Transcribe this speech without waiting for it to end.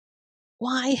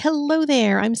Why, hello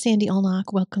there. I'm Sandy Allnock.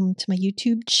 Welcome to my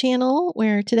YouTube channel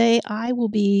where today I will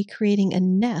be creating a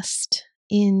nest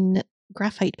in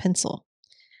graphite pencil.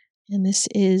 And this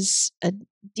is a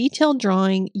detailed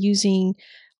drawing using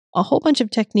a whole bunch of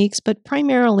techniques, but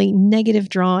primarily negative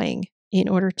drawing in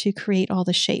order to create all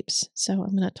the shapes. So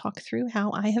I'm going to talk through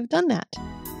how I have done that.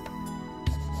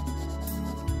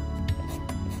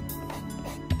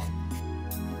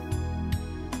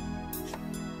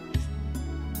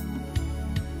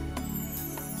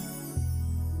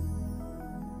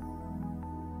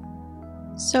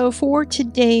 So for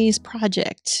today's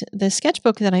project, the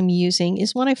sketchbook that I'm using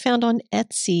is one I found on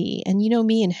Etsy. And you know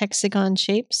me in hexagon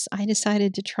shapes, I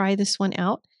decided to try this one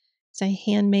out. It's a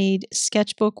handmade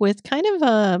sketchbook with kind of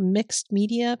a mixed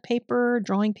media paper,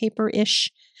 drawing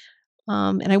paper-ish.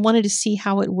 And I wanted to see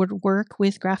how it would work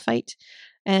with graphite.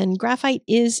 And graphite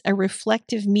is a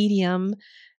reflective medium.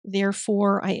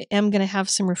 Therefore, I am going to have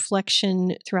some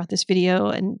reflection throughout this video.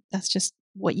 And that's just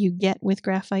what you get with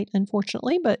graphite,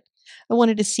 unfortunately. But I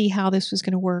wanted to see how this was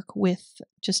going to work with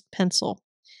just pencil.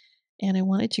 And I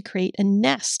wanted to create a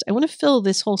nest. I want to fill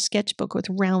this whole sketchbook with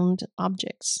round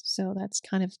objects. So that's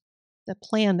kind of the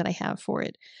plan that I have for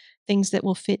it. Things that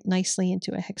will fit nicely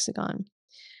into a hexagon.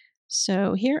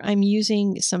 So here I'm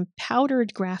using some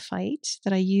powdered graphite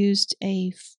that I used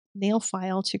a nail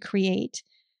file to create.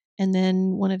 And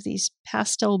then one of these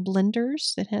pastel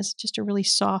blenders that has just a really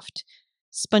soft,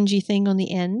 spongy thing on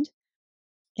the end.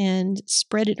 And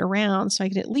spread it around so I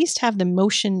could at least have the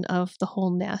motion of the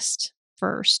whole nest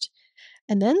first.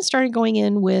 And then started going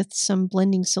in with some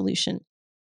blending solution.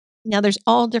 Now there's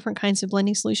all different kinds of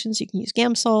blending solutions. You can use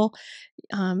Gamsol.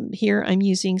 Here I'm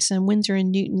using some Winsor &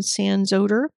 Newton Sans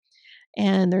Odor.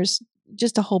 And there's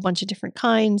just a whole bunch of different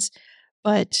kinds.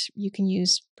 But you can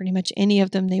use pretty much any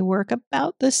of them. They work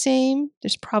about the same.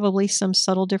 There's probably some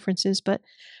subtle differences, but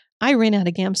I ran out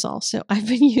of Gamsol, so I've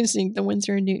been using the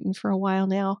Winsor & Newton for a while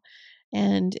now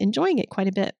and enjoying it quite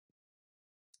a bit.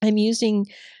 I'm using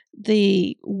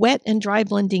the wet and dry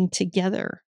blending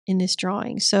together in this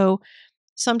drawing. So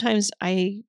sometimes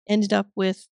I ended up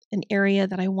with an area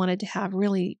that I wanted to have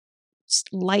really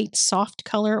light, soft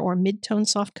color or mid-tone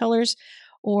soft colors.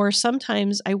 Or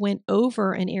sometimes I went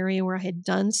over an area where I had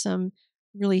done some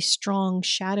really strong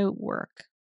shadow work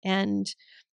and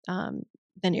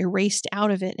then erased out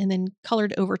of it and then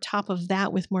colored over top of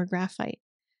that with more graphite.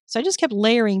 So I just kept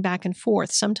layering back and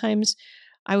forth. Sometimes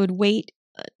I would wait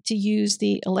to use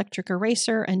the electric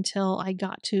eraser until I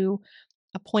got to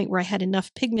a point where I had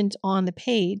enough pigment on the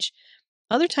page.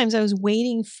 Other times I was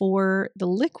waiting for the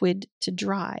liquid to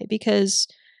dry because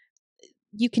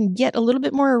you can get a little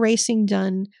bit more erasing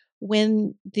done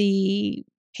when the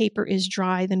paper is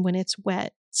dry than when it's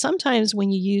wet. Sometimes when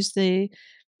you use the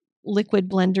liquid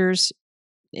blenders,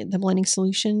 the blending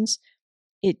solutions,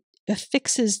 it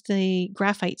affixes the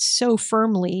graphite so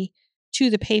firmly to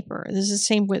the paper. This is the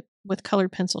same with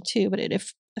colored pencil too, but it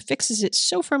affixes it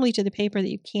so firmly to the paper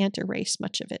that you can't erase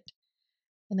much of it.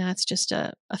 And that's just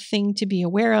a thing to be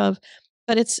aware of,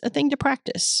 but it's a thing to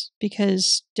practice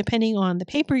because depending on the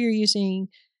paper you're using,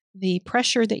 the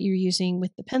pressure that you're using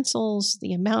with the pencils,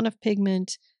 the amount of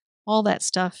pigment, all that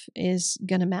stuff is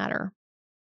going to matter.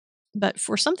 But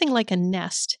for something like a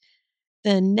nest,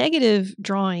 the negative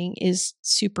drawing is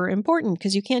super important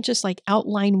because you can't just like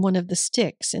outline one of the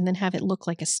sticks and then have it look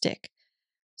like a stick.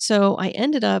 So I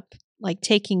ended up like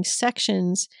taking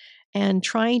sections and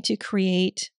trying to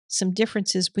create some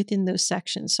differences within those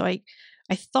sections. So I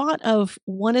thought of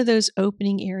one of those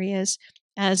opening areas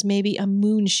as maybe a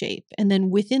moon shape. And then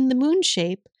within the moon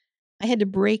shape, I had to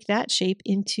break that shape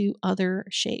into other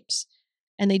shapes.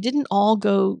 And they didn't all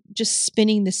go just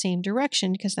spinning the same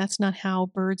direction because that's not how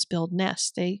birds build nests.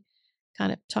 They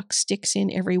kind of tuck sticks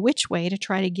in every which way to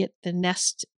try to get the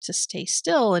nest to stay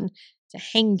still and to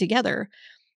hang together.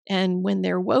 And when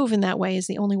they're woven that way is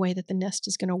the only way that the nest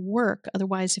is going to work.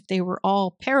 Otherwise, if they were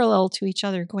all parallel to each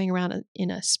other going around in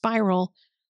a spiral,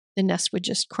 the nest would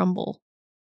just crumble.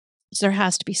 So there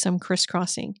has to be some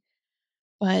crisscrossing.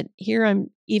 But here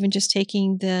I'm even just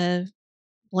taking the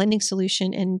blending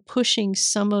solution and pushing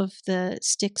some of the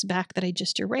sticks back that I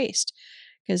just erased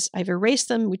because I've erased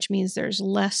them, which means there's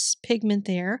less pigment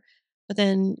there. But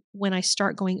then when I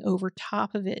start going over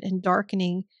top of it and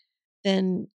darkening,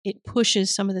 then it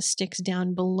pushes some of the sticks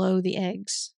down below the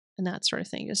eggs and that sort of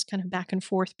thing, just kind of back and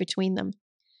forth between them.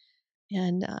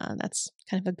 And that's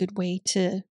kind of a good way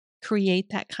to create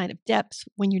that kind of depth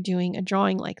when you're doing a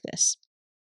drawing like this.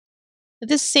 But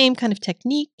this same kind of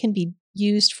technique can be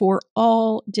used for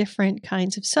all different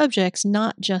kinds of subjects,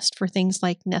 not just for things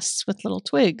like nests with little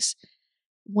twigs.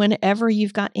 whenever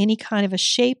you've got any kind of a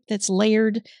shape that's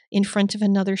layered in front of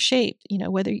another shape,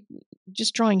 whether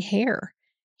just drawing hair.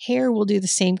 Hair will do the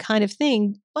same kind of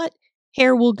thing, but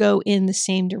hair will go in the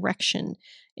same direction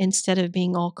instead of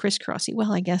being all crisscrossy.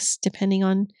 Well, I guess depending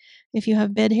on if you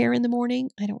have bed hair in the morning,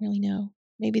 I don't really know.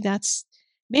 Maybe that's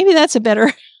a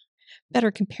better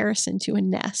comparison to a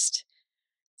nest.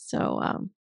 So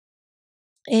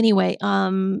anyway,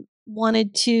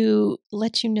 wanted to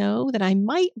let you know that I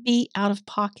might be out of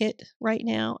pocket right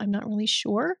now. I'm not really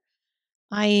sure.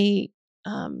 I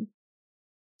um,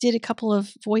 did a couple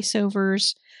of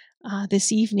voiceovers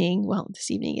this evening. Well,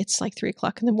 this evening, it's like 3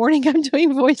 o'clock in the morning. I'm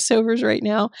doing voiceovers right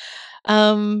now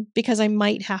because I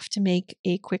might have to make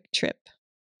a quick trip.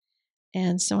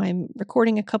 And so I'm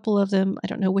recording a couple of them. I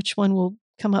don't know which one will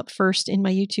come up first in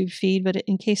my YouTube feed, but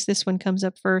in case this one comes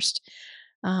up first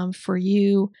for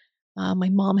you, my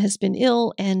mom has been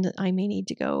ill and I may need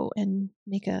to go and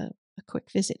make a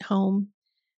quick visit home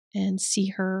and see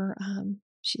her.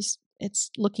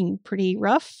 It's looking pretty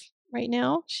rough right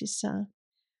now. She's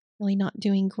really not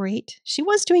doing great. She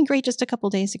was doing great just a couple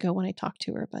days ago when I talked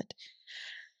to her, but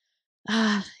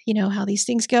you know how these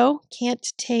things go. Can't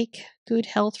take good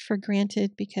health for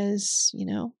granted because,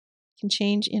 can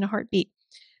change in a heartbeat.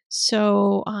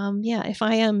 So, yeah, if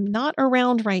I am not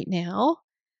around right now,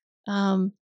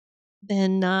 um,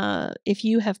 then if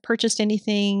you have purchased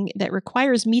anything that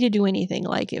requires me to do anything,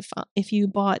 like if you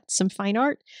bought some fine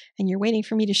art and you're waiting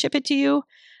for me to ship it to you,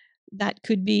 that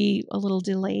could be a little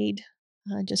delayed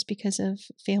just because of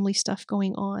family stuff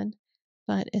going on.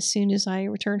 But as soon as I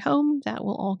return home, that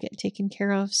will all get taken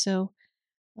care of. So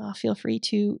feel free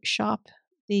to shop.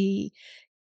 The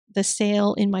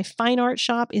sale in my fine art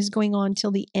shop is going on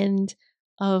till the end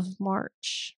of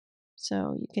March.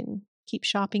 So you can keep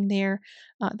shopping there.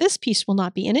 This piece will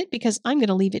not be in it because I'm going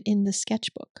to leave it in the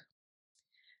sketchbook.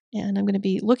 And I'm going to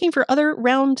be looking for other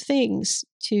round things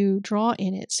to draw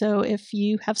in it. So if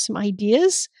you have some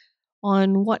ideas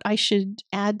on what I should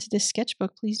add to this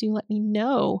sketchbook, please do let me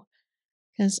know.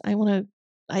 Because I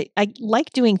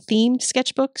like doing themed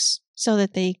sketchbooks so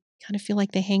that they kind of feel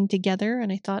like they hang together.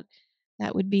 And I thought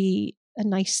that would be a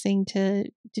nice thing to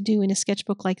do in a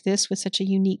sketchbook like this with such a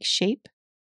unique shape.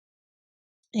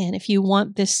 And if you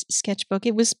want this sketchbook,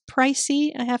 it was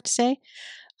pricey, I have to say.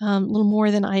 A little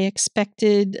more than I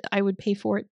expected I would pay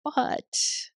for it, but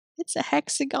it's a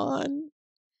hexagon.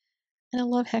 And I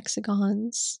love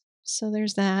hexagons. So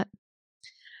there's that.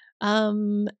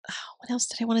 What else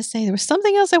did I want to say? There was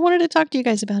something else I wanted to talk to you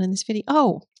guys about in this video.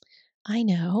 Oh, I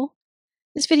know.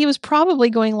 This video is probably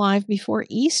going live before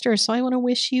Easter, so I want to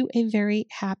wish you a very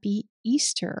happy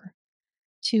Easter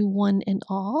to one and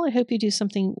all. I hope you do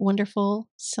something wonderful.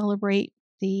 Celebrate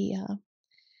the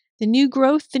new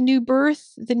growth, the new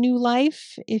birth, the new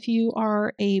life. If you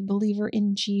are a believer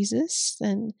in Jesus,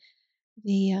 then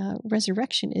the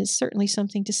resurrection is certainly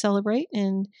something to celebrate.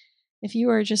 And if you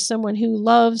are just someone who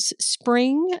loves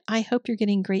spring, I hope you're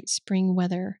getting great spring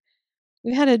weather.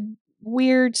 We've had a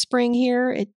weird spring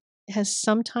here. It has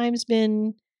sometimes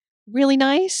been really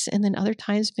nice and then other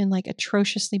times been like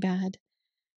atrociously bad.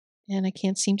 And I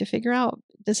can't seem to figure out,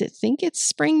 does it think it's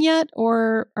spring yet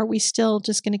or are we still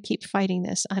just going to keep fighting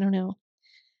this? I don't know.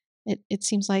 It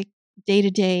seems like day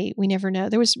to day, we never know.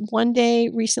 There was one day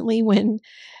recently when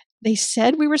they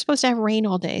said we were supposed to have rain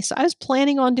all day. So I was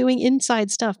planning on doing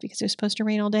inside stuff because it was supposed to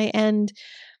rain all day. And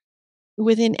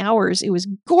within hours, it was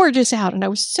gorgeous out. And I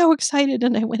was so excited.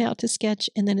 And I went out to sketch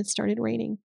and then it started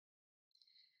raining.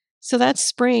 So that's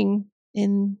spring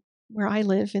in where I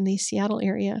live in the Seattle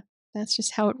area. That's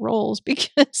just how it rolls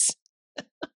because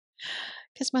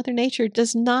Mother Nature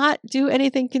does not do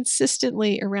anything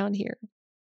consistently around here.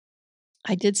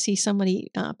 I did see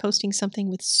somebody posting something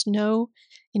with snow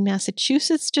in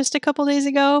Massachusetts just a couple days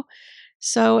ago.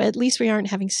 So at least we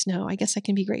aren't having snow. I guess I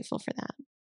can be grateful for that.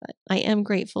 But I am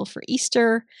grateful for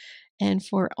Easter and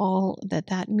for all that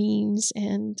that means.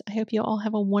 And I hope you all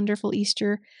have a wonderful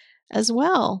Easter as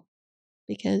well,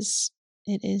 because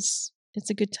it's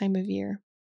a good time of year.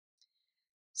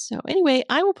 So anyway,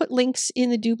 I will put links in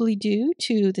the doobly-doo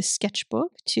to the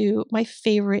sketchbook, to my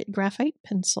favorite graphite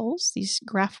pencils, these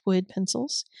graph wood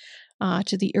pencils,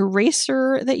 to the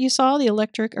eraser that you saw, the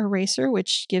electric eraser,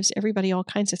 which gives everybody all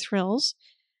kinds of thrills.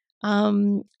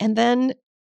 And then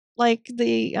like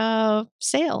the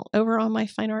sale over on my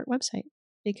fine art website,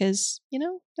 because,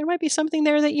 there might be something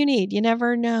there that you need. You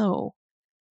never know.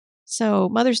 So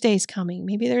Mother's Day is coming.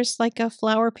 Maybe there's like a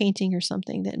flower painting or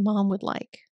something that Mom would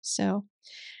like. So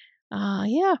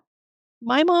yeah,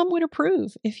 my mom would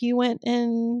approve if you went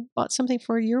and bought something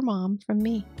for your mom from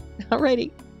me.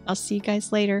 Alrighty, I'll see you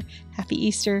guys later. Happy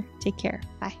Easter. Take care.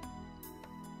 Bye.